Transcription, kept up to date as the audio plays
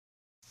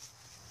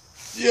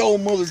Y'all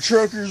mother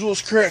truckers,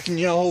 what's cracking?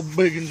 Y'all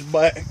Biggins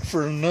back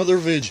for another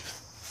video.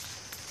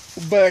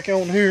 We're back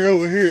on here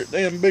over here at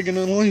damn Biggin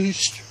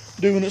Unleashed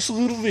doing this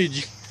little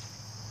video.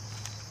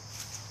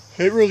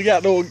 It really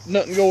got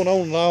nothing going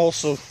on at all,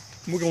 so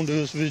we're gonna do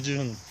this video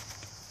and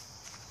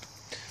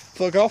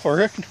fuck off, I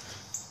reckon.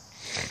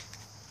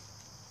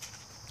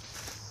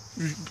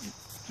 You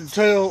can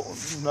tell,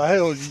 the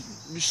hell,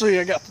 you see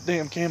I got the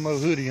damn camo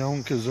hoodie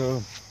on because,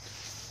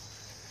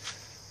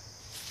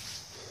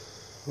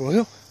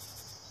 well,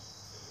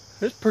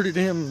 it's pretty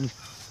damn,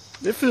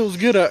 it feels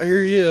good out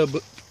here, yeah,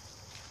 but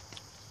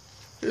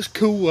it's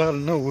cool out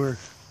of nowhere.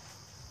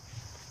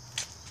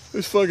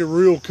 It's fucking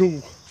real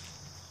cool.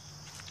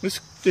 It's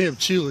damn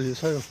chilly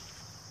as hell.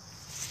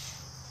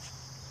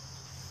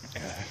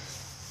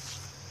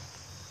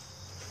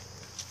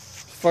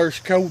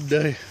 First cold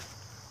day.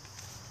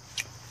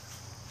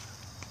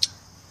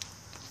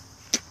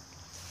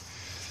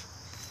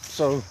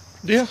 So,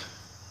 yeah.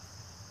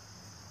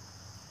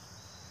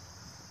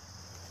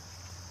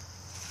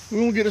 We're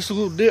gonna get us a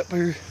little dip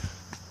here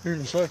in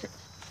a second.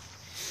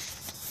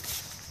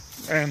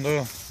 And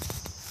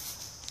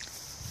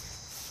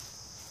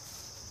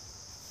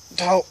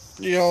talk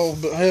to y'all,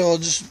 but hell, I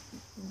just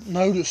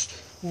noticed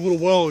a little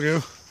while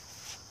ago,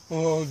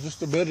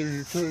 just a minute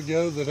or two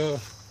ago, that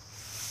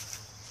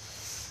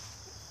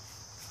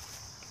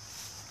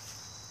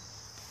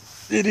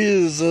it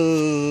is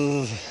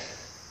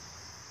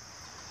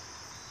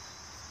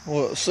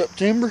what,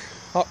 September,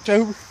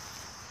 October,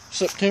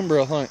 September,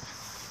 I think.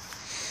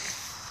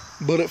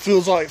 But it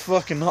feels like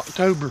fucking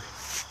October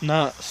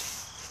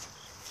nights.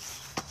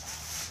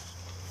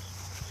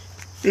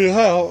 Yeah,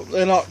 how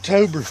in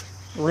October,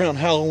 around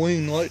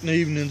Halloween, late in the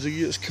evenings, it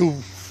gets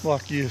cool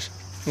like this.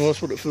 Well,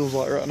 that's what it feels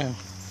like right now.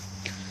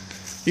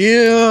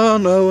 Yeah, I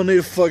know, I need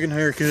a fucking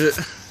haircut.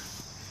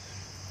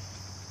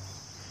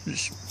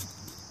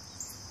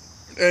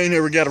 I ain't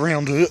never got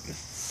around to it.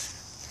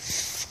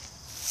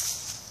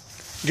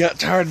 Got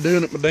tired of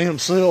doing it my damn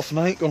self, and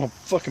I ain't gonna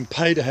fucking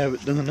pay to have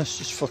it done. That's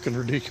just fucking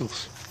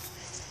ridiculous.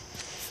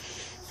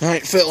 I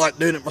ain't felt like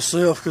doing it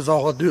myself because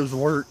all I do is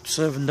work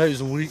 7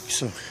 days a week,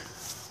 so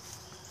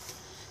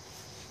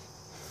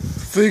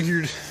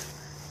figured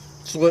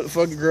just let it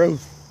fucking grow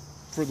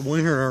for the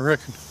winter, I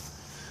reckon.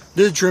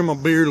 Did trim my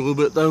beard a little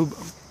bit though, but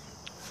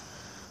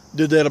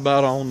did that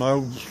about, I don't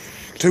know,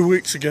 2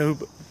 weeks ago,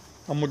 but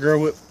I'm gonna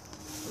grow it.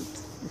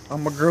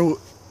 I'm gonna grow it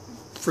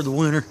for the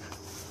winter.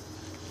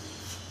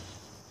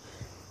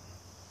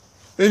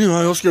 Anyway,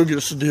 let's go get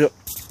us a dip.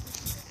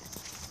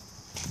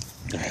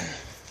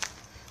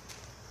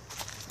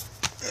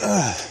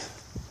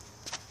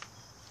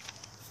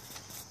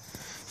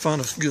 Find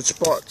a good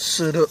spot to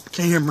set up the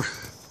camera.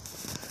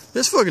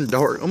 It's fucking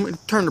dark. I'm gonna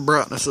turn the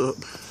brightness up.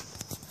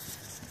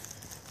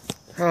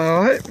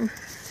 Alright.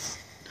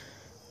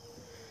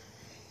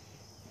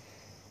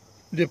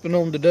 Dipping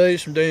on today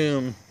some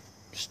damn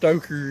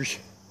Stoker's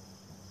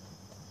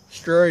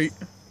Straight.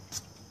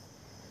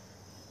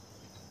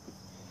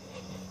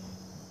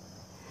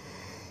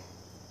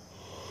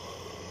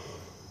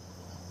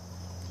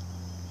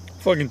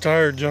 Fucking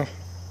tired, y'all.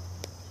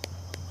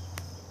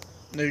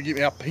 Need to get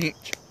me out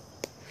pinch.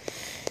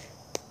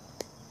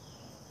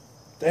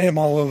 Damn,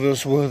 I love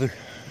this weather.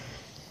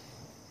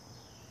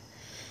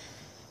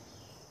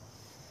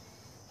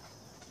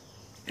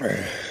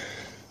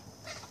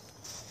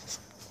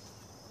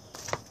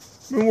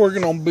 Been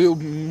working on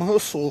building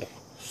muscle.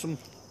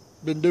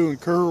 Been doing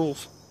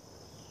curls.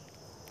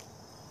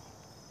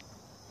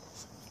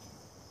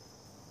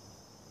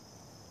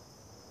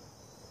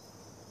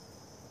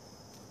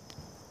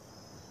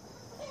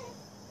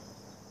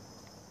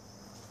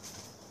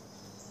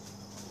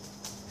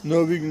 I don't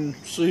know if you can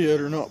see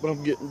it or not, but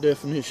I'm getting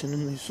definition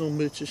in these some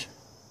bitches.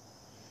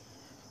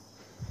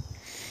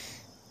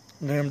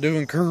 Now I'm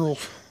doing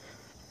curls.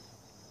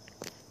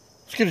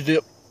 Let's get a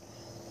dip.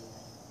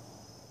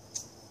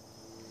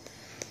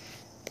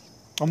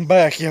 I'm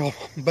back, y'all.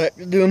 I'm back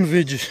to doing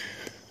videos.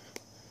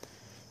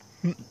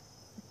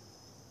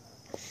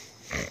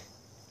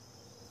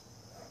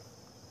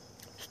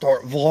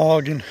 Start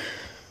vlogging.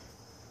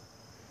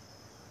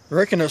 I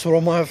reckon that's what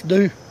I'm gonna have to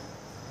do.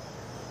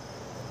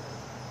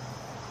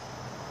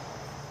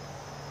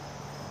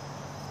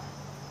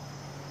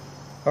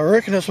 I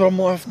reckon that's what I'm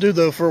gonna have to do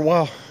though for a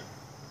while.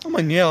 I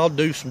mean, yeah, I'll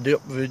do some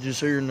dip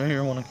videos here and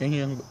there when I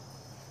can, but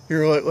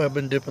here lately I've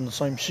been dipping the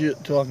same shit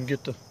until I can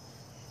get the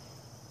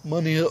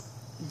money up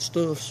and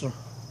stuff, so.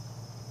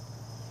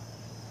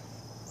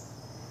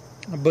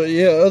 But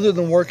yeah, other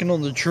than working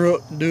on the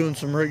truck, doing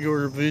some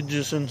regular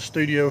videos in the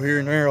studio here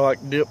and there,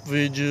 like dip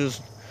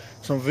videos,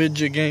 some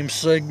video game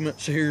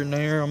segments here and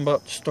there, I'm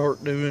about to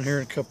start doing here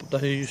in a couple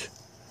days.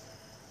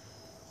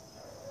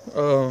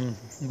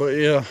 But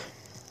yeah,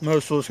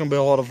 most of it's gonna be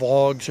a lot of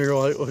vlogs here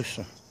lately,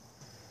 so.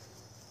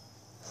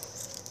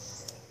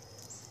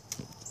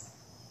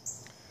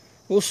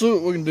 We'll see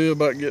what we can do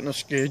about getting a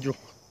schedule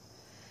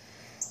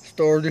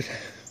started.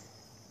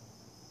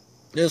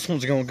 This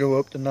one's gonna go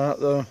up tonight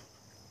though.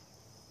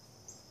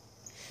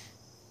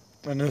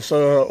 And this,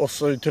 let's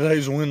see,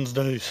 today's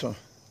Wednesday, so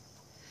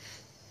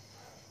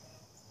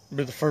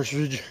be the first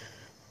video.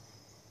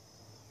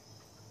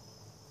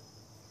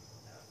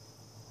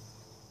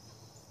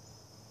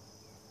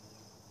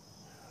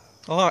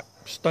 I like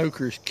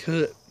Stoker's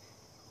cut.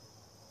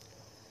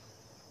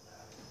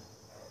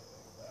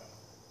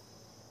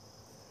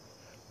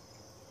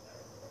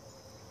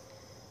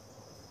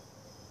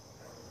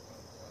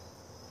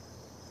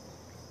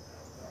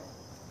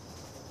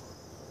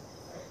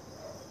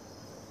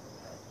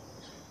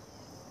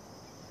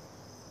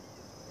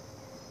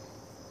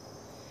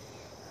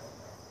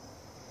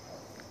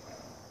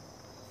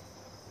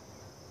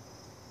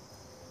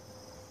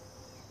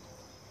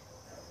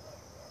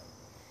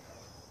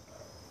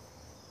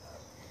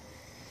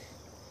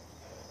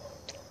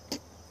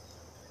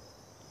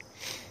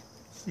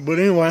 But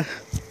anyway,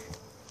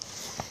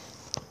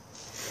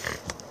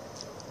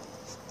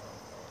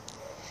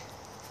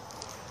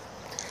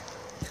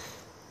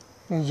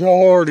 as y'all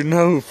already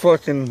know,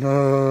 fucking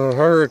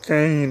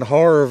Hurricane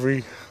Harvey,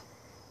 I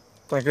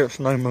think that's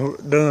the name of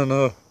it,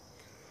 done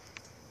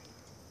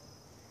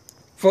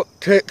fucked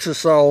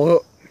Texas all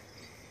up.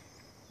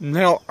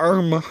 Now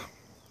Irma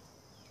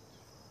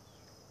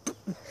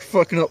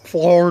fucking up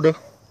Florida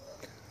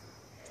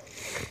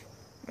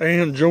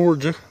and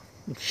Georgia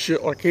and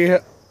shit like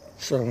that.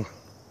 So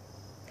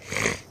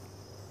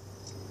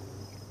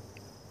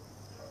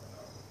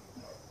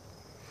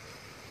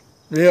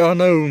yeah, I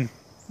know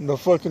the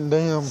fucking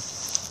damn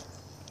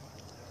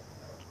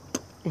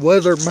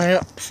weather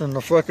maps and the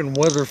fucking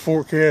weather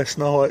forecast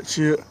and all that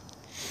shit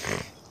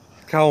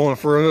calling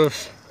for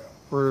us,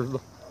 for the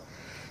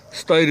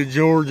state of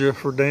Georgia,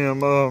 for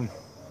damn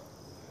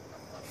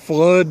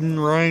flooding,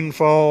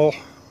 rainfall,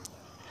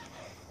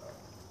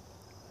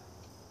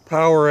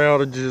 power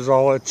outages,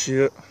 all that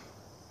shit.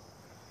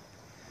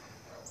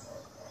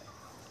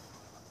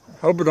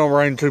 Hope it don't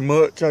rain too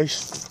much.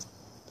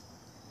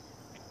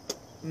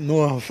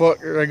 No, fuck,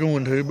 they're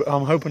going to, but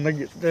I'm hoping they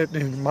get that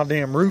my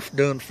damn roof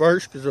done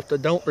first, because if they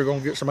don't, they're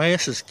gonna get some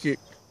asses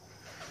kicked.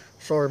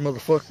 Sorry,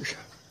 motherfuckers.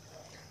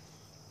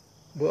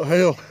 But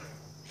hell,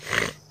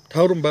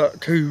 told them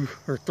about 2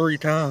 or 3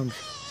 times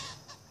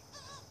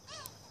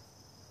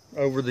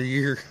over the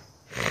year.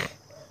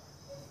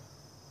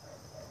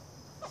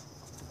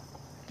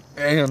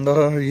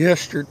 And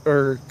yesterday,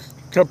 or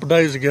a couple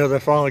days ago, they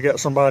finally got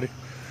somebody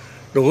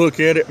to look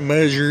at it and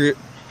measure it.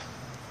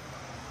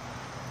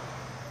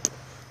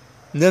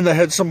 And then they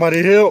had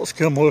somebody else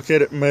come look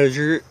at it and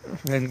measure it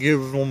and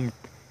give them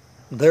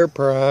their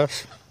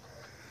price.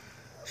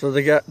 So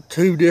they got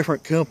 2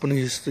 different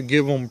companies to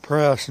give them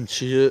price and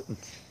shit.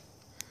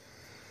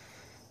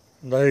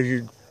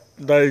 They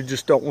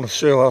just don't want to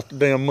shell out the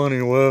damn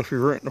money. Well, if you're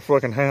renting a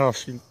fucking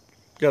house, you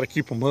got to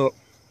keep them up.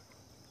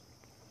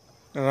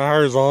 And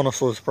ours,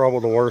 honestly, is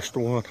probably the worst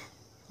one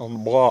on the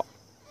block.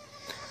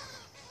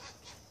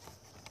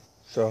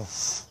 So,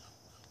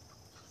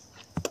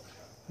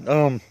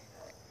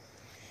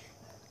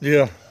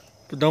 yeah,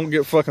 if it don't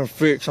get fucking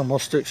fixed, I'm gonna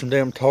stick some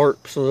damn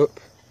tarps up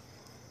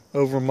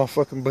over my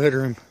fucking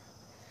bedroom.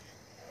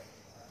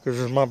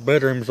 Because my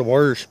bedroom's the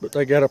worst, but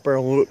they got up there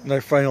and looked and they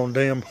found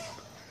damn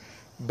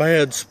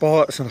bad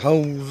spots and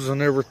holes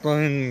and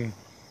everything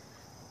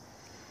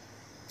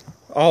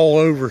all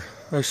over.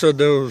 They said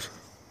there was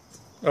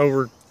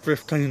over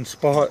 15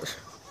 spots.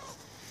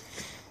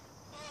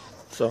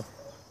 So,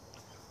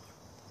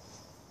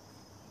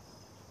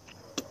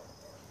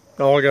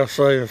 all I gotta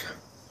say is,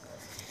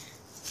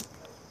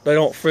 they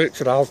don't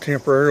fix it, I'll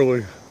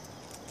temporarily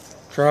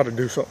try to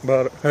do something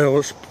about it. Hell,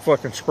 it's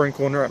fucking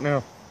sprinkling right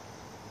now.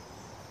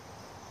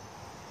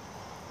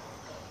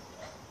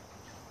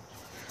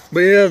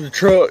 But yeah, the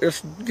truck, it's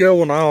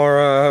going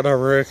alright, I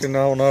reckon. I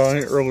don't know, I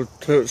ain't really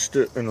touched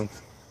it in a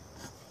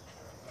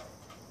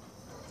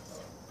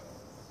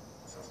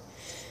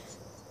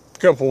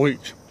couple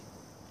weeks.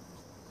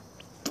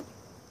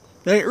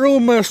 Ain't really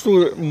messed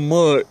with it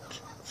much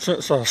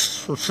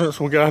since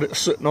we got it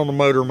sitting on the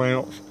motor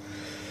mounts.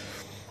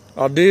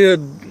 I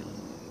did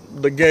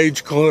the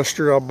gauge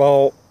cluster I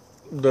bought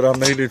that I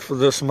needed for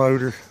this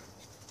motor.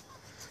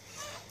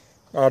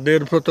 I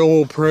did put the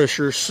oil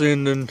pressure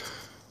sender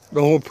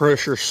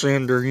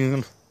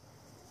in.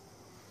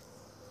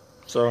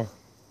 So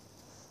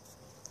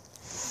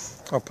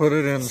I put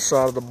it in the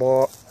side of the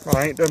block.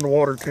 I ain't done the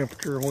water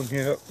temperature one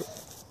yet, but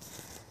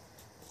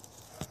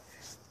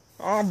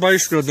I've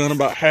basically done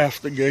about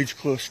half the gauge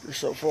cluster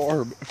so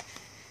far.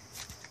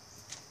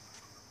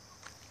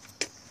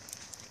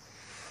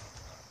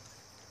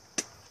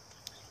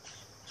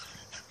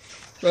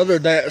 But other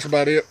than that, that's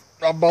about it.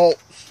 I bought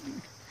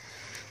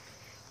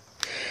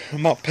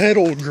my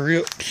pedal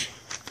grips.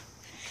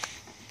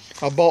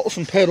 I bought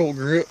some pedal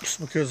grips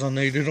because I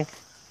needed them.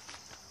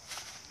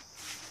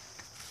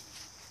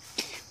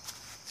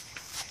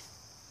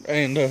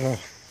 And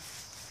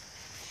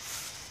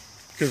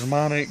because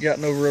mine ain't got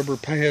no rubber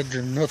pads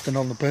or nothing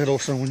on the pedal,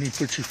 so when you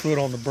put your foot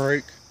on the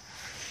brake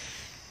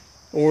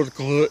or the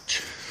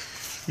clutch,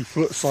 your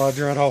foot slides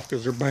right off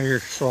because they're bare.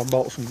 So I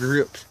bought some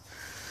grips.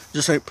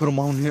 Just ain't put them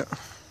on yet.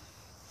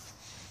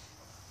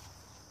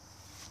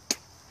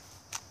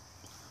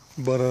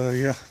 But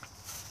yeah,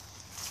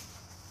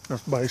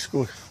 that's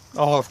basically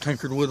all I've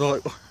tinkered with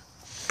lately.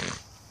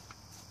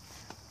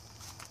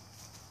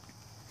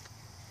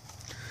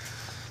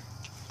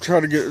 Try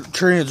to get a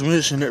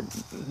transmission.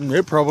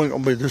 It probably ain't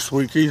gonna be this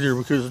week either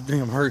because of the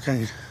damn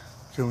hurricane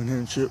coming in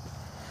and shit.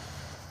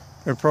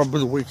 It'll probably be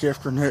the week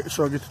after next,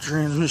 so I get the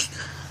transmission.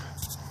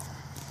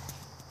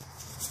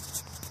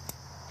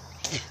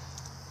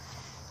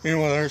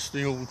 Anyway, there's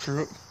the old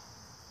truck.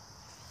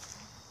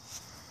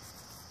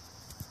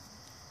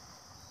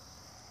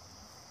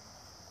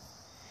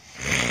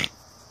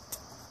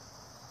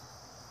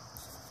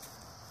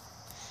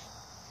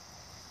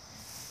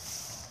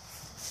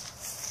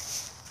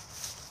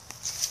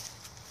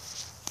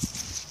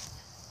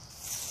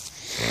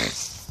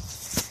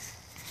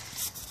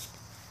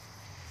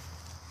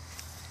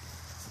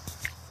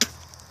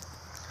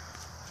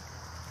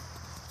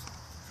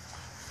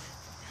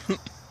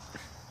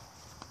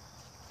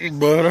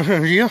 But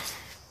yeah,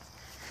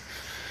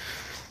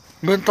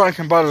 been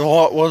thinking about it a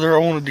lot, whether I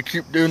wanted to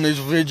keep doing these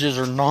videos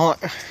or not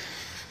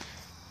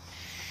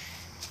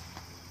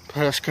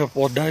past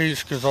couple of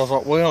days, because I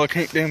thought, well, I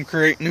can't damn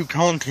create new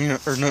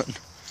content or nothing.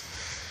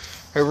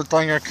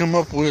 Everything I come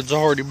up with's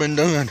already been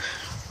done.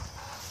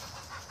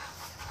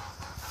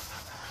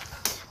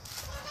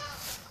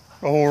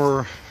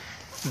 Or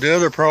the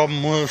other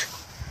problem was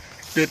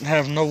didn't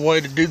have no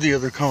way to do the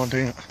other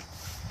content.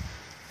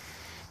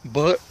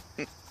 But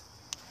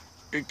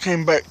it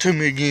came back to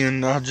me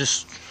again. I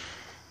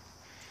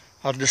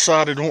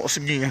decided once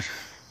again,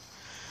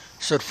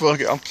 said fuck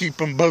it, I'm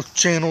keeping both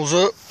channels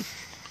up.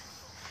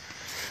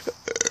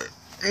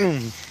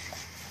 And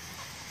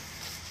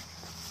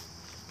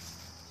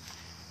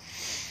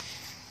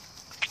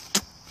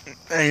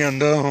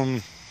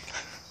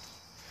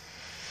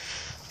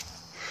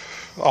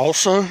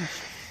also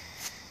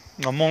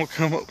I'm gonna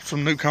come up with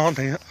some new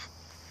content.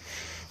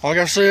 Like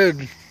I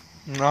said,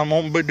 I'm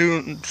gonna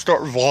be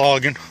start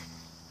vlogging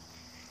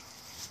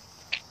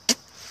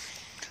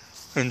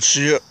and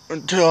shit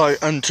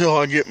until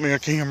I get me a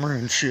camera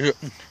and shit.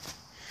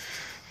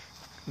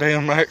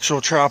 Damn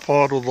actual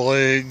tripod with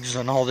legs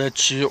and all that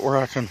shit where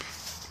I can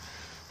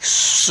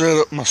set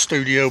up my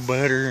studio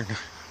better and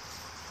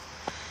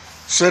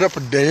set up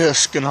a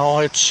desk and all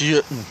that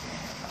shit and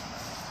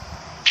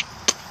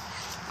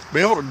be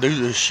able to do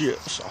this shit.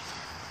 So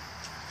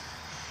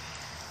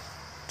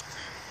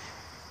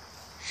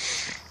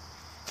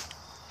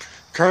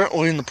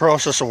currently in the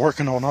process of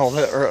working on all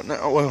that right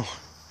now. Well,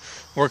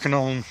 working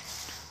on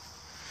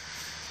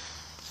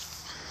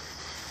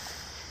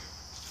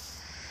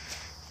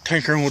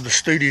tinkering with the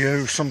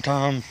studio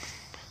sometime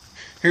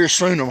here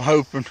soon, I'm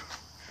hoping,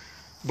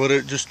 but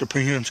it just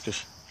depends,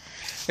 because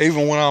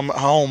even when I'm at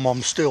home,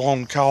 I'm still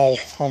on call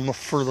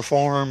for the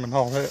farm and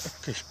all that,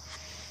 because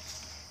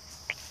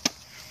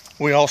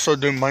we also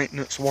do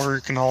maintenance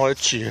work and all that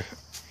shit.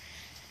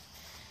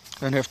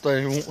 And if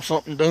they want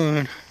something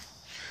done,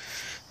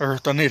 or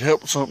if they need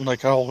help with something, they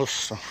call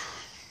us.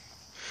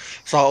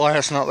 So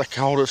last night they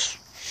called us,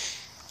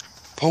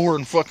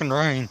 pouring fucking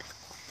rain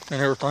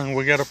and everything.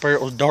 We got up there,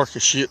 it was dark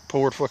as shit,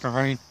 poured fucking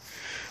rain.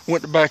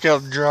 Went to back out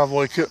of the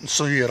driveway, couldn't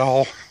see at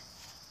all.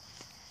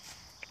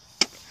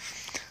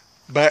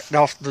 Backed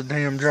off the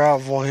damn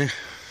driveway,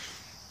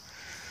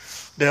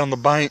 down the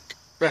bank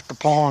at the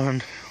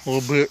pond a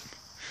little bit.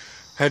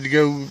 Had to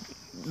go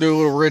do a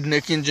little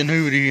redneck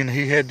ingenuity, and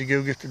he had to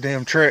go get the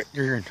damn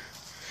tractor, and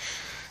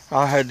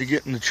I had to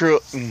get in the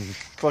truck and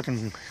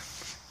fucking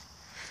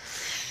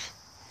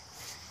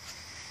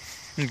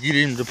get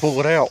him to pull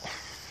it out.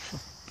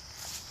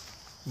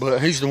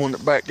 But he's the one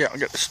that backed out and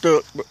got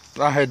stuck, but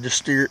I had to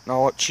steer it and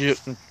all that shit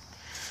and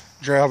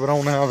drive it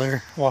on out of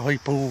there while he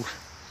pulled.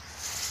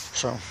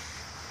 So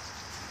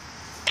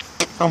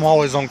I'm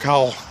always on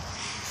call,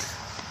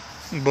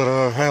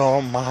 but hell, I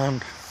don't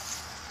mind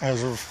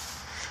as of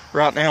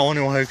right now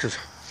anyway, because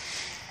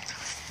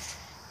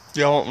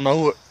y'all don't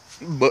know it,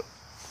 but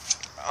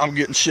I'm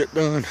getting shit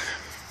done.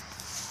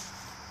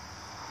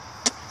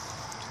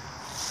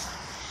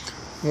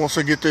 Once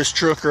I get this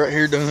truck right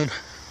here done,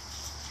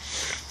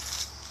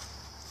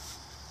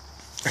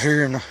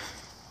 here in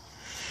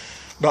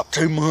about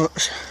 2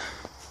 months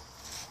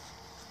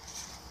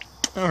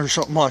or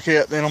something like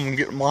that, then I'm gonna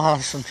get my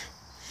license,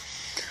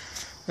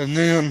 and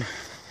then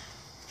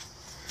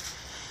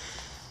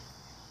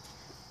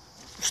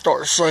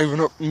start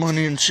saving up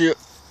money and shit.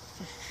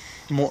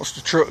 Once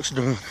the truck's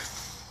done,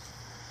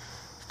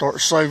 start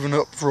saving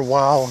up for a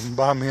while and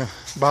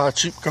buy a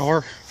cheap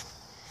car,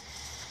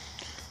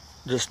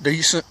 just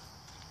decent.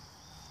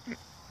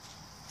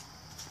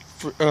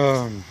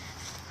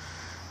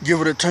 Give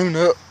it a tune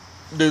up,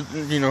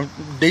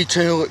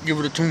 detail it, give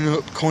it a tune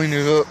up, clean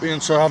it up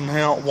inside and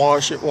out,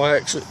 wash it,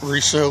 wax it,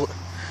 resell it.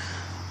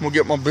 I'm gonna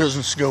get my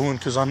business going,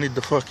 because I need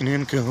the fucking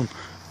income,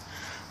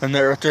 and that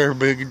right there would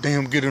be a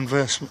damn good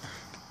investment.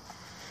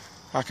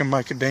 I can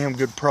make a damn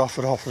good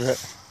profit off of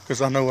that,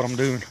 because I know what I'm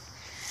doing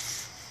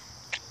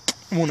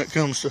when it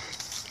comes to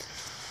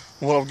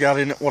what I've got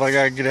in it, what I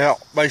gotta get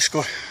out,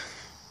 basically.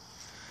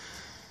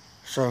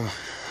 So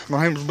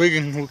My name's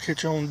Biggin. We'll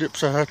catch y'all on the dip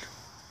side.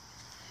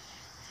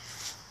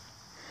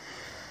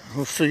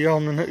 We'll see y'all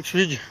in the next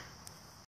video.